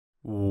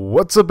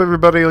What's up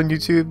everybody on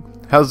YouTube?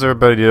 How's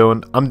everybody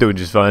doing? I'm doing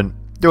just fine.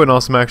 Doing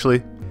awesome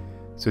actually.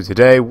 So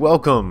today,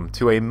 welcome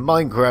to a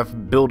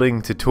Minecraft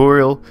building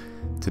tutorial.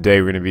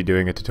 Today we're going to be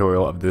doing a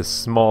tutorial of this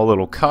small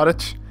little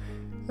cottage.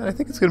 And I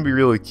think it's going to be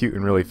really cute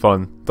and really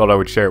fun. Thought I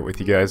would share it with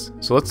you guys.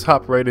 So let's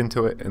hop right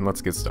into it and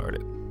let's get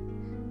started.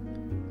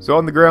 So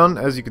on the ground,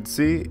 as you can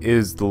see,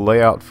 is the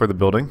layout for the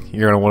building.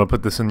 You're going to want to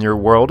put this in your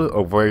world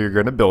of where you're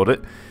going to build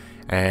it.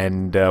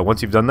 And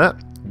once you've done that,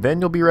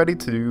 then you'll be ready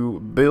to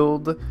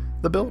build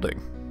the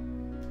building.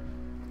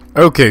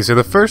 Okay, so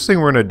the first thing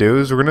we're going to do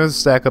is we're going to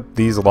stack up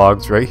these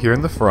logs right here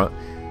in the front,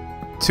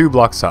 2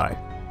 blocks high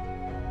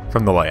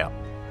from the layout.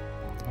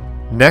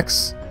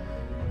 Next,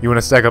 you want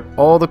to stack up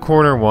all the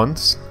corner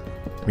ones,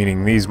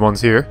 meaning these ones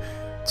here,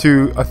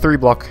 to a 3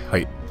 block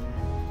height.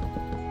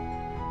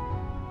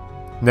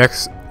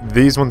 Next,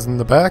 these ones in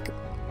the back,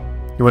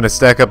 you want to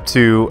stack up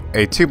to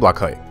a 2 block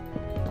height.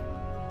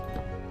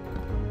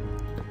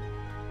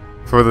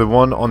 For the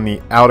one on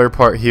the outer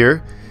part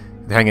here,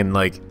 hanging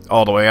like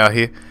all the way out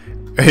here,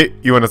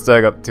 you want to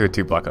stack up to a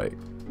 2 block height.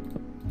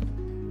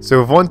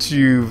 So once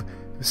you've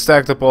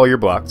stacked up all your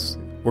blocks,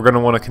 we're going to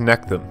want to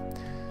connect them.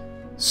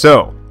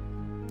 So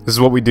this is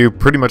what we do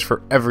pretty much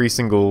for every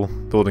single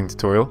building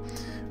tutorial.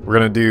 We're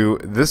going to do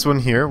this one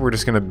here. We're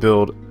just going to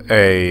build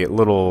a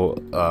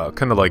little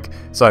kind of like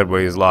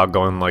sideways log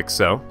going like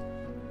so.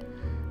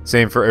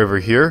 Same for over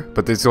here,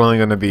 but there's only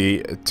going to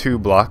be 2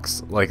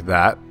 blocks like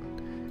that,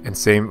 and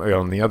same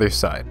on the other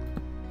side.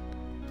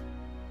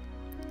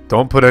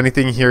 Don't put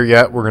anything here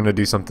yet, we're going to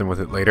do something with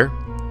it later.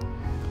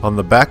 On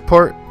the back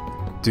part,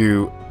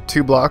 do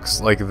 2 blocks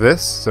like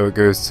this, so it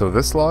goes to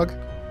this log.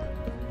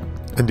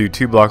 And do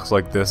 2 blocks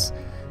like this,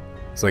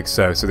 it's like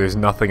so, so there's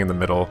nothing in the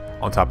middle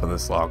on top of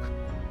this log.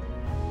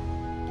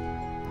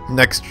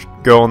 Next,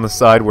 go on the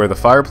side where the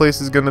fireplace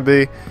is going to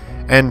be,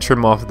 and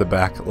trim off the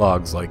back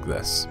logs like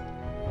this.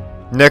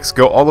 Next,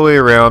 go all the way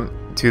around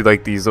to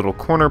like these little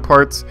corner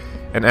parts,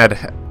 and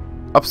add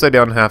upside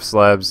down half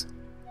slabs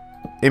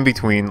in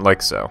between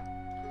like so.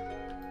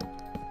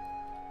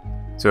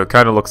 So it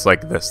kind of looks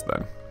like this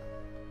then.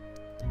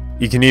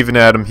 You can even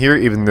add them here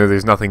even though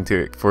there's nothing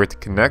for it to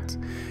connect.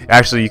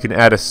 Actually, you can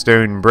add a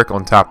stone brick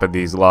on top of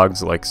these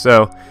logs like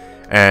so,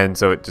 and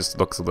so it just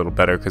looks a little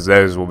better because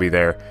those will be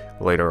there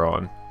later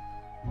on.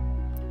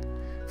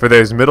 For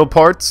those middle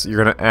parts,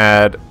 you're going to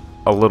add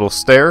a little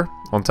stair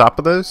on top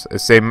of those,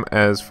 same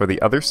as for the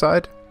other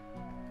side.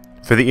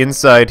 For the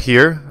inside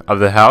here of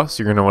the house,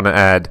 you're going to want to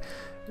add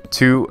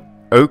 2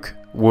 oak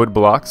wood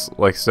blocks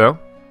like so.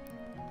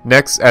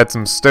 Next, add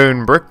some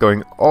stone brick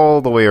going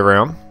all the way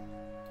around.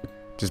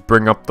 Just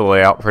bring up the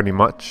layout pretty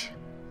much.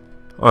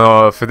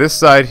 For this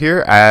side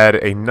here, add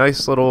a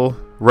nice little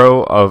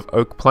row of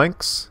oak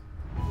planks.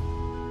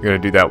 You're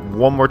going to do that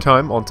one more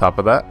time on top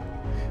of that.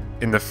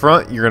 In the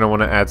front, you're going to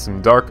want to add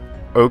some dark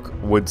oak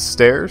wood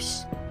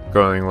stairs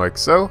going like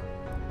so.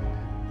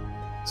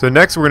 So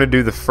next we're going to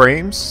do the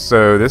frames.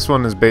 So this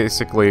one is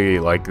basically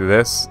like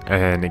this,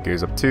 and it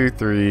goes up 2,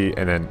 3,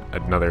 and then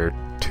another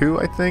 2,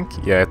 I think.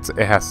 Yeah,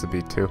 it has to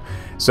be 2.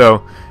 So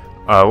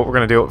what we're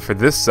going to do for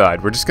this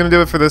side, we're just going to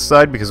do it for this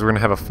side because we're going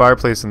to have a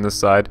fireplace on this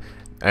side,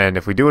 and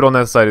if we do it on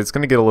that side, it's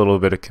going to get a little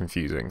bit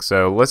confusing.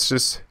 So let's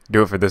just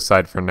do it for this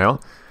side for now.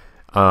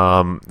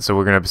 So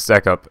we're going to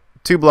stack up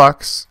 2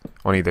 blocks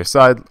on either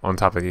side on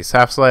top of these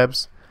half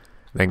slabs,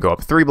 then go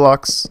up 3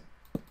 blocks,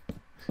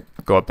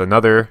 go up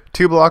another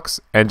 2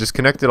 blocks, and just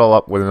connect it all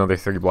up with another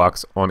 3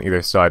 blocks on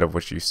either side of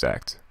which you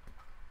stacked.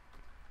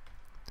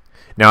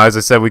 Now, as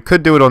I said, we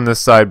could do it on this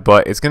side,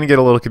 but it's going to get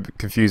a little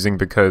confusing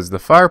because the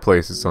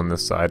fireplace is on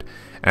this side,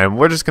 and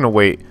we're just going to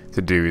wait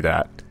to do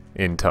that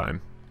in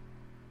time.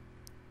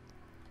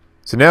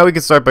 So now we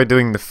can start by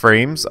doing the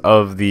frames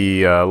of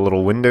the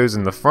little windows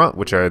in the front,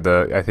 which are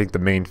I think the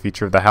main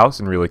feature of the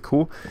house and really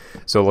cool.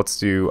 So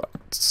let's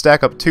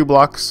stack up 2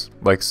 blocks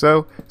like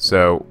so.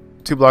 So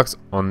 2 blocks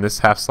on this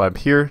half slab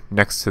here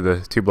next to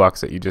the 2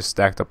 blocks that you just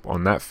stacked up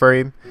on that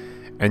frame,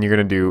 and you're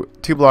going to do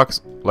 2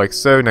 blocks like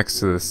so next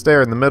to the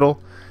stair in the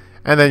middle,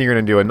 and then you're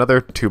going to do another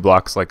 2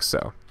 blocks like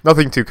so.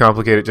 Nothing too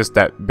complicated, just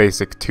that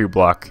basic 2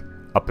 block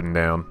up and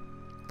down.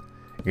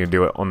 You're going to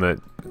do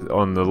it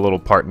on the little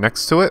part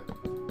next to it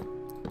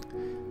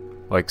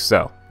like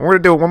so. And we're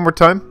going to do it one more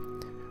time.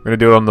 We're going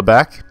to do it on the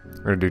back.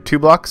 We're going to do 2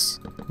 blocks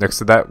next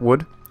to that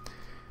wood.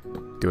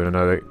 Do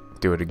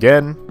it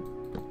again.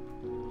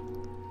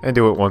 And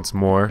do it once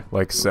more,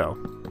 like so.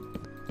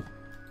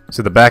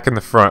 So the back and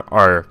the front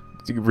are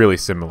really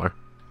similar.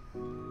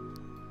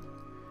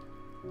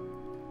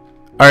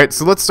 Alright,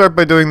 so let's start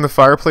by doing the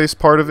fireplace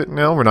part of it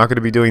now. We're not going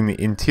to be doing the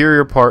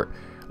interior part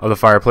of the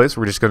fireplace.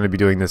 We're just going to be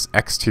doing this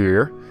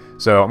exterior.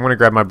 So I'm going to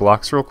grab my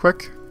blocks real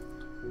quick.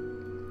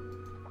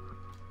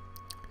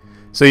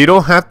 So you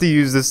don't have to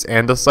use this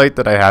andesite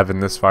that I have in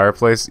this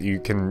fireplace. You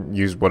can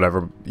use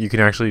whatever. You can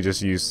actually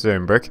just use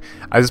stone brick.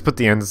 I just put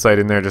the andesite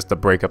in there just to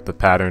break up the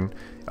pattern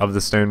of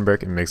the stone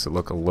brick and makes it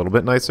look a little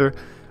bit nicer.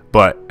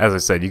 But as I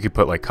said, you could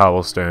put like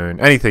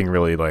cobblestone, anything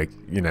really like,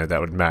 you know, that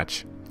would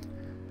match.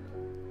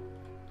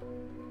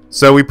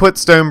 So we put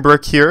stone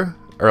brick here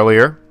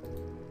earlier,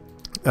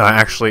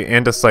 Actually,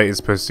 andesite is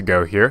supposed to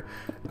go here,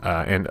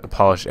 and a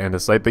polished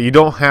andesite, but you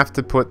don't have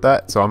to put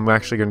that, so I'm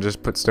actually going to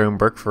just put stone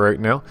brick for right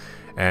now,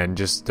 and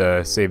just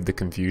save the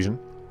confusion.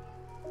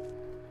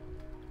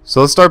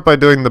 So let's start by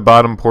doing the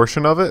bottom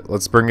portion of it.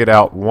 Let's bring it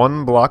out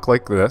one block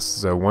like this,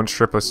 so one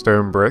strip of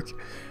stone brick,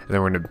 and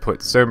then we're going to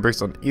put stone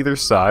bricks on either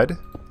side,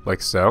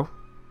 like so.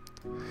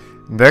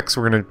 Next,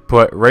 we're going to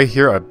put right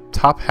here a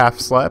top half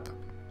slab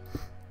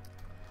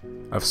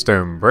of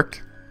stone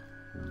brick.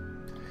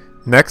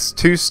 Next,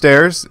 2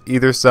 stairs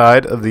either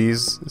side of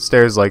these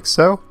stairs like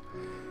so.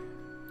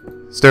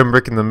 Stone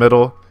brick in the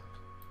middle.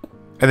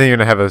 And then you're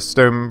going to have a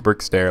stone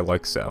brick stair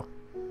like so.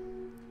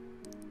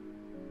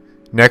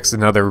 Next,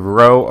 another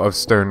row of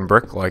stone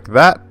brick like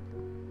that.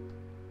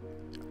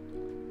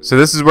 So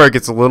this is where it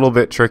gets a little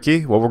bit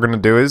tricky. What we're going to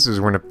do is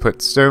we're going to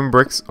put stone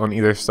bricks on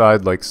either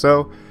side like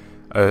so.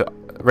 A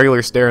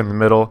regular stair in the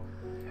middle.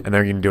 And then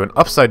you're going to do an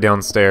upside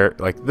down stair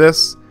like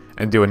this.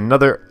 And do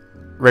another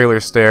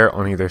regular stair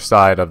on either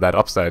side of that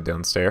upside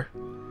down stair.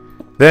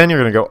 Then you're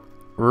going to go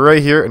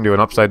right here and do an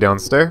upside down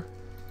stair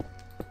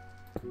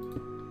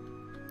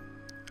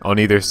on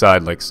either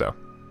side like so.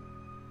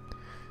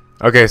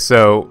 Okay,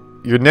 so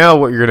now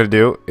what you're going to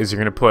do is you're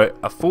going to put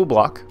a full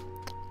block,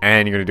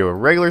 and you're going to do a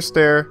regular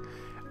stair,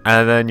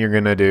 and then you're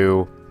going to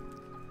do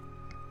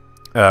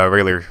a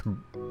regular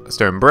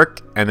stone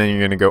brick, and then you're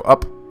going to go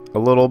up a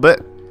little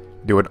bit,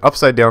 do an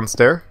upside down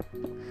stair.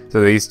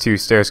 So these 2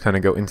 stairs kind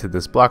of go into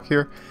this block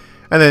here.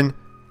 And then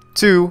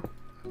 2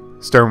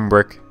 stone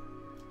brick,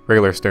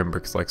 regular stone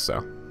bricks like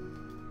so.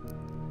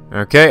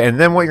 Okay, and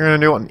then what you're going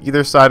to do on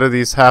either side of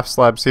these half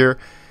slabs here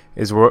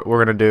is what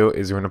we're going to do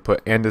is we're going to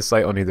put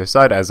andesite on either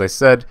side. As I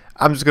said,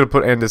 I'm just going to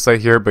put andesite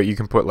here, but you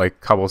can put like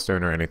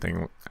cobblestone or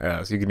anything.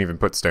 So you can even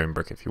put stone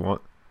brick if you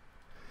want.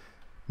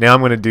 Now I'm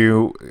going to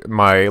do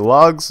my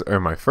logs or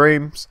my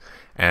frames,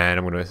 and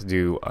I'm going to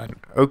do an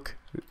oak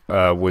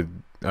wood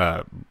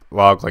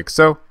log like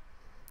so.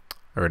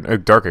 Or an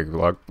oak dark oak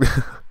log.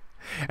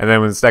 And then I'm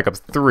going to stack up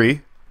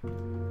 3.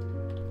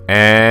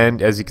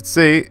 And as you can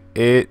see,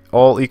 it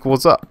all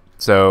equals up.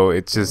 So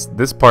it's just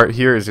this part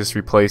here is just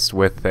replaced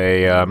with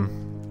the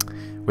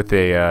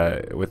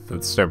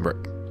stone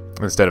brick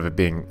instead of it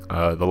being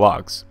the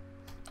logs.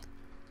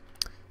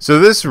 So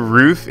this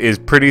roof is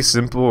pretty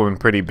simple and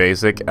pretty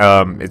basic.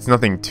 It's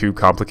nothing too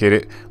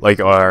complicated. Like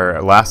our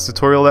last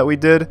tutorial that we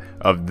did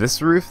of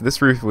this roof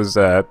was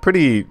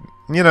pretty,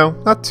 you know,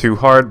 not too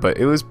hard, but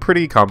it was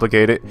pretty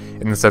complicated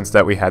in the sense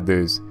that we had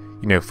those,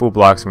 you know, full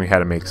blocks and we had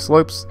to make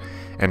slopes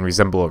and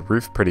resemble a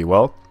roof pretty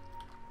well.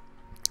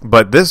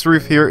 But this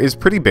roof here is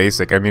pretty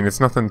basic. I mean, it's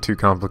nothing too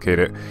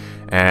complicated,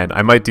 and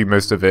I might do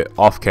most of it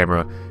off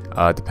camera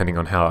depending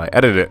on how I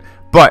edit it.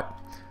 But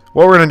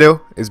what we're going to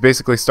do is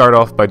basically start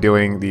off by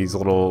doing these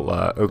little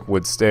oak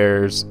wood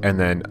stairs and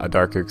then a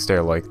dark oak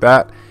stair like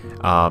that.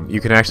 You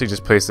can actually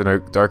just place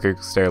an dark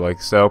oak stair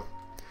like so,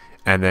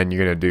 and then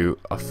you're going to do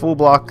a full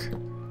block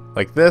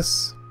like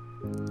this,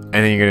 and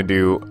then you're going to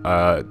do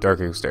dark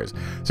oak stairs.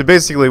 So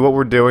basically what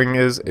we're doing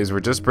is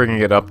we're just bringing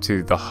it up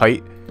to the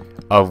height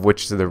of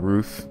which the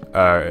roof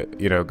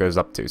you know, goes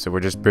up to. So we're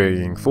just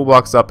bringing full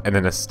blocks up and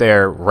then a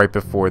stair right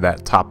before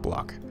that top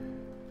block.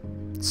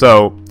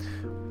 So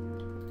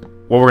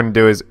what we're going to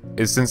do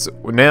is since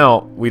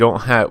now we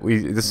don't have,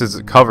 this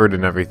is covered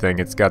and everything,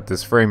 it's got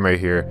this frame right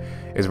here,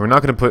 is we're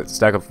not going to put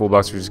stack of full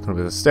blocks, we're just going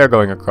to put a stair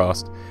going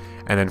across.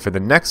 And then for the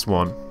next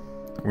one,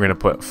 we're going to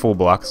put full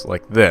blocks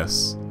like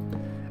this.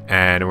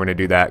 And we're going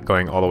to do that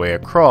going all the way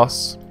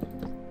across.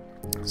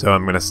 So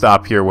I'm going to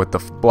stop here with the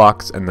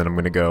blocks, and then I'm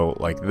going to go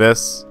like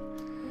this.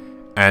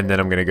 And then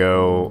I'm going to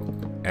go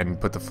and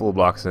put the full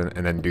blocks in,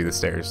 and then do the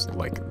stairs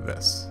like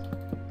this.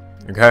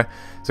 Okay?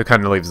 So it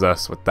kind of leaves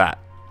us with that.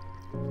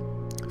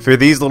 For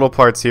these little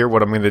parts here,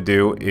 what I'm going to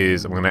do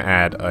is I'm going to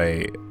add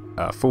a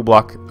full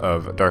block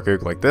of dark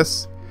oak like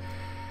this.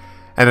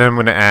 And then I'm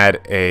going to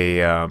add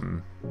a,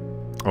 I'm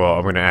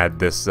going to add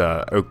this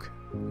oak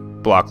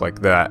block like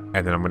that.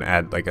 And then I'm going to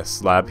add like a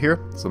slab here.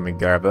 So let me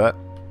grab that.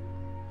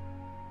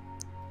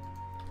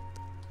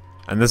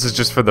 And this is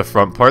just for the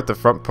front part. The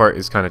front part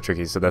is kind of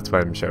tricky, so that's why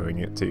I'm showing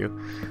it to you.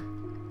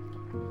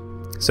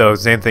 So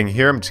same thing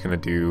here. I'm just going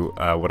to do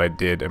what I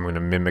did. I'm going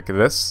to mimic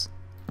this.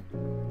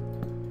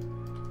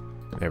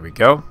 There we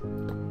go.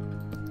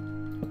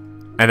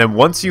 And then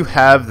once you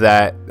have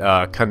that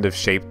kind of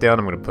shape down,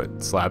 I'm going to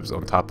put slabs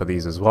on top of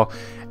these as well.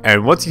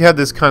 And once you have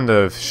this kind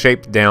of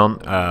shape down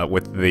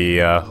with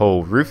the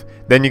whole roof,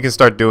 then you can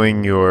start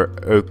doing your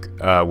oak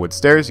wood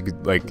stairs. You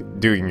could, like,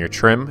 doing your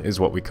trim is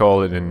what we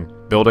call it in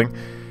building.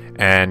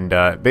 And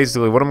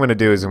basically what I'm going to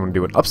do is I'm going to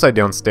do an upside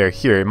down stair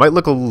here. It might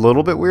look a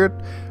little bit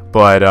weird,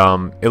 but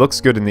it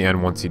looks good in the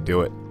end once you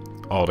do it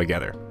all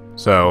together.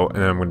 So, and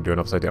then I'm going to do an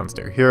upside down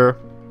stair here.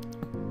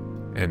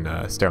 And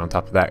stair on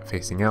top of that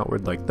facing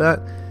outward like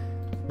that.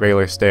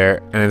 Regular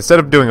stair. And instead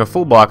of doing a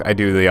full block, I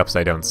do the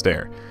upside down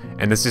stair.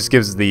 And this just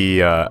gives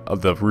the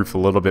roof a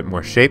little bit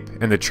more shape.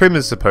 And the trim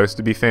is supposed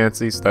to be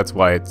fancy, so that's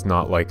why it's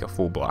not like a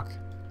full block.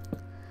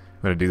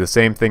 I'm going to do the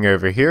same thing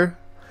over here.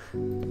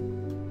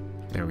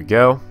 There we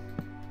go.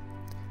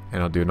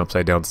 and I'll do an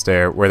upside down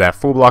stair where that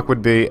full block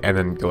would be, and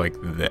then go like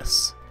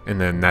this. And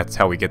then that's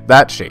how we get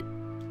that shape.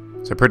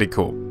 So pretty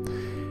cool.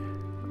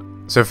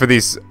 So for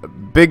these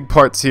big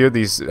parts here,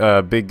 these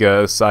big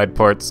side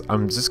parts,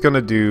 I'm just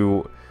gonna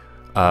do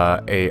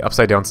a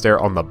upside down stair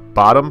on the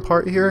bottom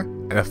part here,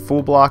 and a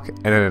full block,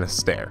 and then a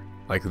stair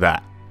like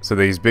that. So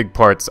these big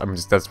parts,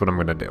 that's what I'm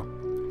gonna do.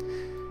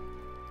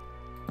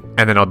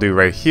 And then I'll do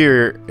right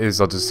here is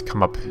I'll just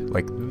come up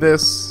like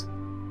this,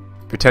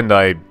 pretend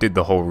I did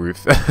the whole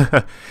roof,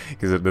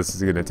 because this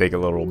is gonna take a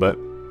little bit.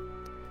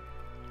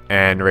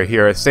 And right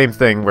here, same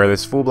thing, where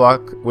this full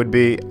block would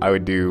be, I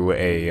would do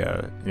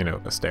a, you know,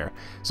 a stair.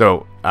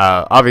 So,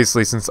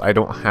 obviously, since I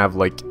don't have,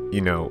 like, you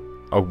know,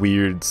 a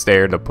weird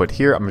stair to put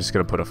here, I'm just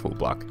going to put a full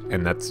block.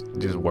 And that's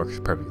just works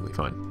perfectly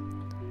fine.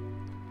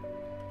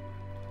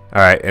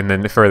 Alright, and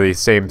then for the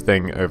same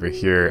thing over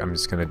here, I'm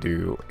just going to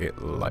do it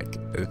like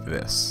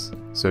this.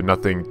 So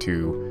nothing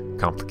too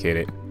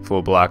complicated.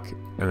 Full block,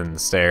 and then the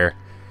stair.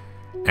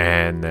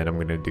 And then I'm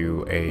going to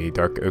do a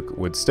dark oak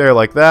wood stair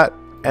like that,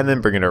 and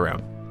then bring it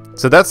around.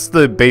 So that's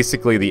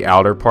basically the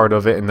outer part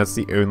of it, and that's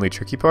the only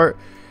tricky part.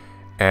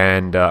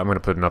 And I'm going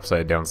to put an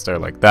upside down stair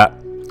like that.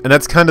 And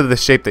that's kind of the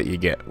shape that you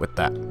get with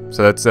that.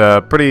 So that's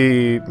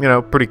pretty, you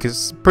know,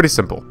 pretty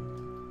simple.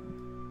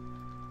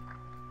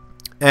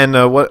 And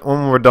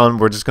when we're done,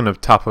 we're just going to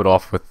top it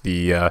off with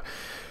the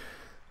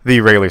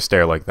regular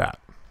stair like that.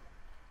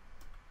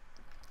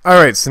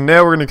 Alright, so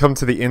now we're going to come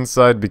to the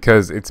inside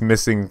because it's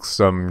missing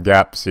some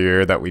gaps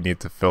here that we need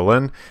to fill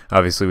in.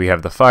 Obviously we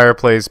have the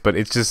fireplace, but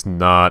it's just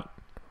not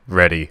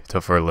ready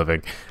for a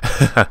living.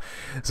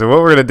 So what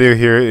we're going to do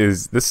here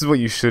is, this is what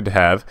you should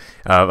have.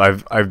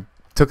 I've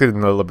took it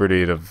in the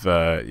liberty of,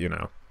 you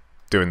know,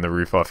 doing the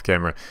roof off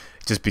camera,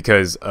 just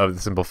because of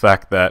the simple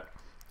fact that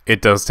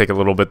it does take a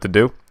little bit to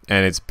do,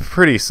 and it's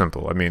pretty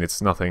simple. I mean,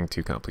 it's nothing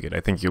too complicated.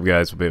 I think you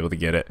guys will be able to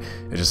get it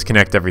and just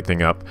connect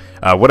everything up.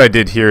 What I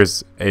did here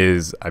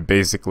is I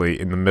basically,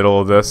 in the middle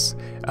of this,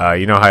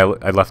 you know how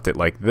I left it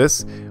like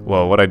this?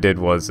 Well, what I did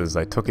is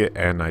I took it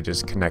and I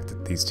just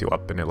connected these two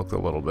up, and it looked a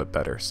little bit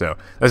better. So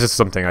that's just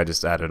something I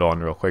just added on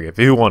real quick. If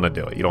you want to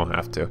do it, you don't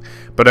have to.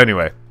 But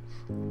anyway,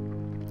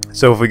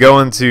 so if we go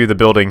into the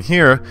building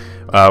here,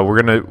 what we're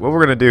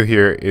gonna do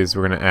here is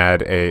we're gonna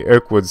add a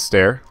oak wood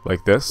stair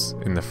like this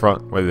in the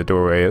front where the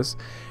doorway is,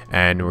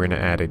 and we're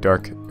gonna add a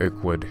dark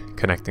oak wood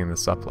connecting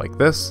this up like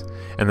this,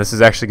 and this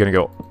is actually gonna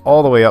go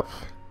all the way up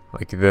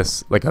like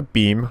this, like a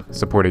beam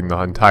supporting the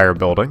entire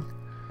building,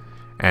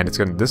 and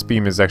this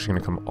beam is actually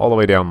gonna come all the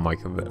way down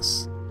like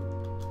this.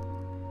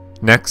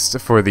 Next,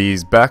 for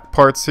these back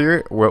parts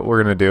here, what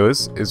we're going to do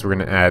is we're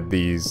going to add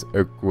these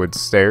oak wood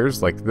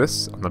stairs like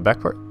this on the back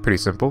part. Pretty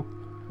simple.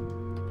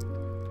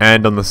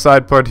 And on the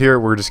side part here,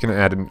 we're just going to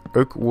add an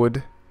oak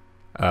wood,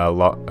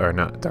 or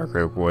not dark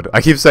oak wood.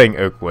 I keep saying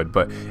oak wood,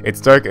 but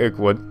it's dark oak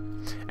wood.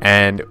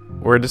 And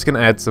we're just going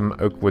to add some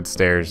oak wood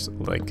stairs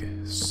like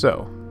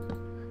so.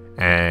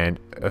 And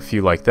a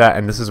few like that.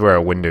 And this is where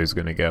our window is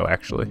going to go,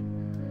 actually.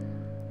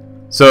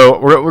 So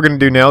what we're going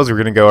to do now is we're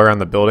going to go around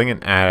the building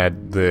and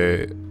add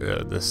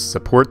the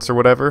supports or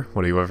whatever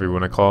you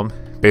want to call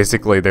them.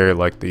 Basically, they're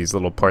like these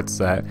little parts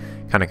that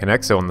kind of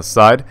connect. So on the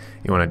side,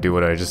 you want to do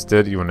what I just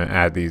did. You want to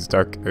add these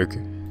dark oak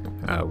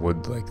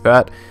wood like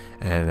that,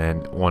 and then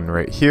one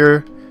right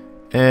here,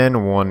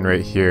 and one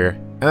right here,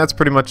 and that's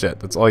pretty much it.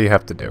 That's all you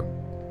have to do.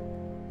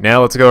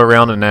 Now let's go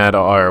around and add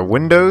our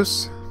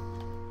windows.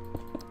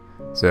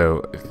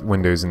 So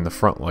windows in the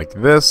front like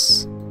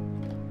this.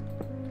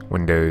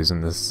 Windows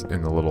in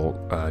the little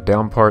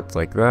down parts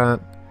like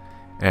that,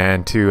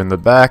 and two in the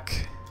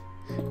back,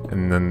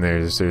 and then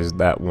there's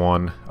that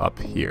one up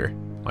here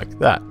like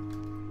that.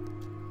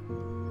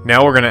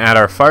 Now we're gonna add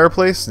our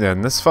fireplace,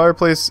 and this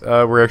fireplace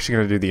we're actually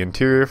gonna do the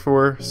interior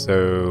for,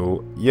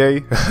 so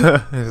yay.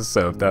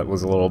 So if that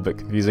was a little bit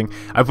confusing,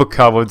 I put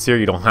cobwebs here.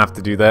 You don't have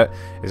to do that.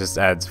 It just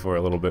adds for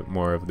a little bit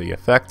more of the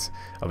effect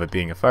of it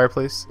being a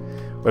fireplace.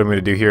 What I'm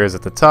gonna do here is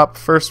at the top,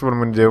 first what I'm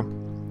gonna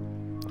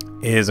do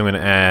is I'm gonna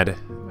add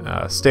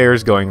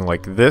stairs going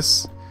like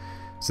this,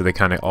 so they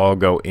kind of all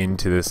go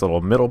into this little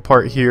middle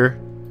part here,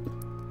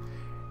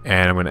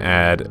 and I'm going to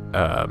add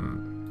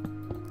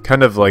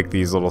kind of like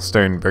these little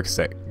stone bricks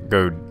that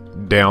go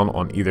down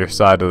on either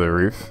side of the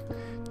roof,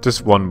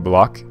 just one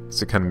block,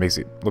 so it kind of makes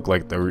it look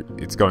like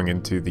it's going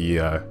into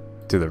the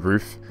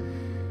roof.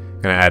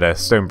 I'm going to add a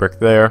stone brick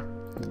there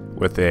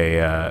with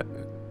a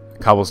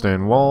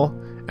cobblestone wall,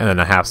 and then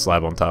a half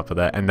slab on top of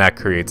that, and that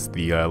creates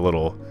the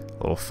little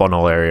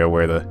funnel area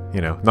where the,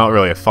 you know, not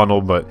really a funnel,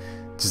 but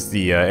just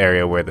the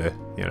area where the,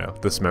 you know,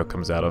 the smoke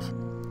comes out of.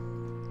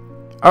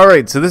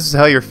 Alright, so this is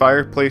how your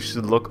fireplace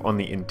should look on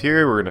the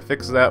interior. We're going to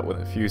fix that with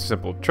a few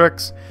simple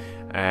tricks.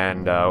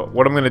 And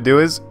what I'm going to do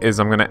is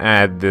I'm going to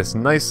add this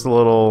nice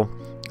little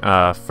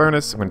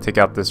furnace. I'm going to take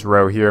out this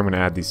row here. I'm going to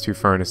add these two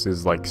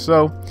furnaces like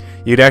so.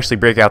 You'd actually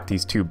break out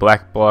these two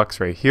black blocks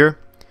right here.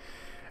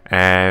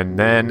 And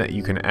then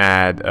you can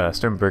add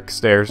stone brick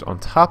stairs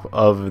on top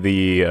of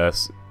the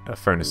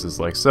furnaces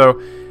like so,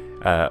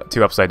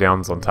 two upside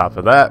downs on top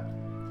of that,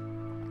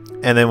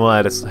 and then we'll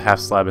add a half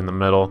slab in the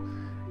middle,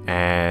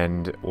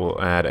 and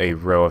we'll add a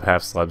row of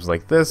half slabs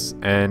like this,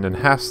 and a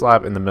half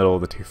slab in the middle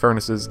of the 2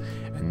 furnaces,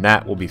 and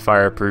that will be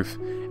fireproof.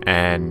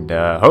 And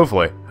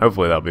hopefully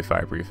that'll be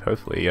fireproof.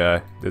 Hopefully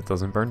it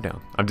doesn't burn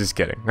down. I'm just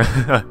kidding.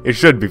 It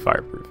should be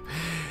fireproof,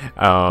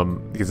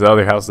 because the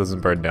other house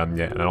doesn't burn down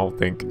yet, and I don't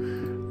think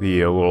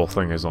the little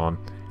thing is on.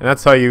 And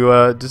that's how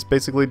you just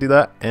basically do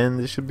that, and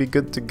it should be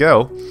good to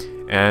go.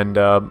 And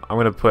I'm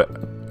gonna put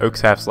oak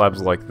half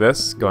slabs like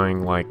this,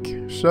 going like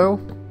so.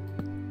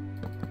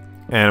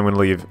 And I'm going to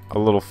leave a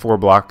little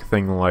 4-block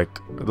thing like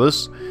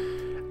this.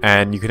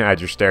 And you can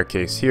add your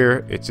staircase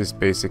here. It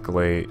just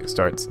basically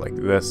starts like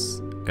this.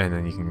 And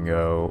then you can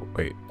go...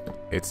 Wait.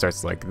 It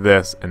starts like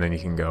this. And then you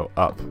can go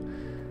up.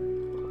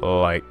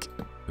 Like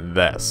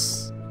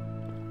this.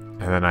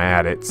 And then I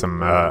added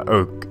some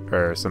oak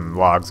or some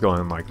logs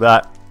going like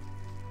that.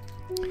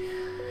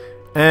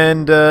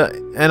 And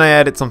I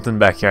added something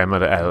back here. I'm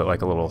going to add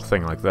like a little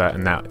thing like that.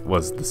 And that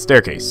was the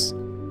staircase.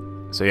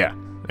 So yeah.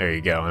 There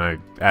you go, and I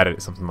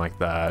added something like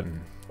that,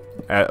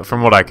 and,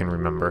 from what I can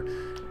remember.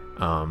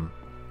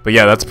 But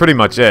yeah, that's pretty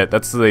much it.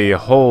 That's the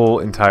whole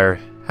entire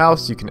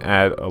house. You can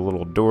add a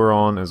little door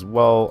on as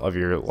well of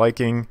your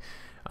liking.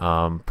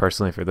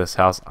 Personally, for this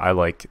house, I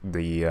like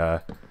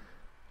this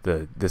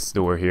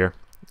door here.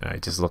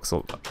 It just looks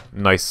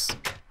nice.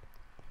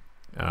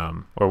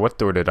 Or what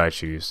door did I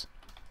choose?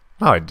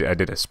 Oh, I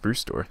did a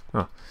spruce door.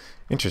 Oh,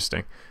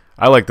 interesting.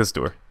 I like this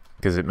door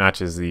because it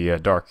matches the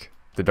dark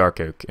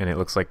oak, and it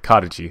looks like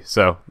cottagey.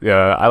 So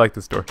yeah, I like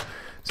this door.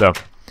 So,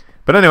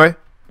 but anyway,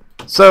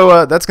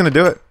 so that's gonna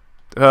do it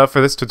for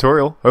this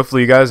tutorial.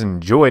 Hopefully you guys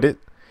enjoyed it.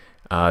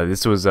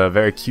 This was a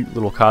very cute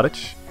little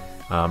cottage.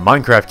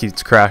 Minecraft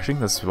keeps crashing.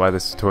 That's why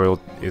this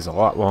tutorial is a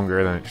lot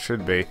longer than it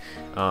should be.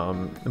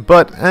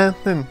 But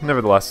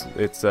nevertheless,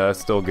 it's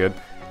still good.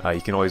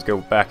 You can always go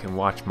back and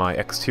watch my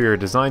exterior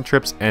design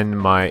trips and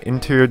my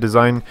interior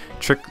design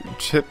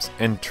tips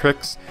and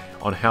tricks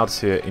on how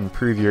to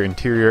improve your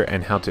interior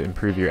and how to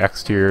improve your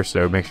exterior,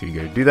 so make sure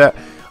you go do that.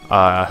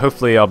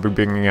 Hopefully I'll be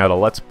bringing out a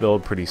Let's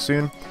Build pretty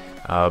soon.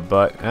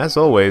 But as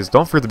always,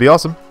 don't forget to be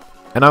awesome,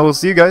 and I will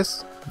see you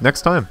guys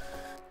next time.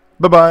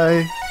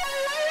 Bye-bye!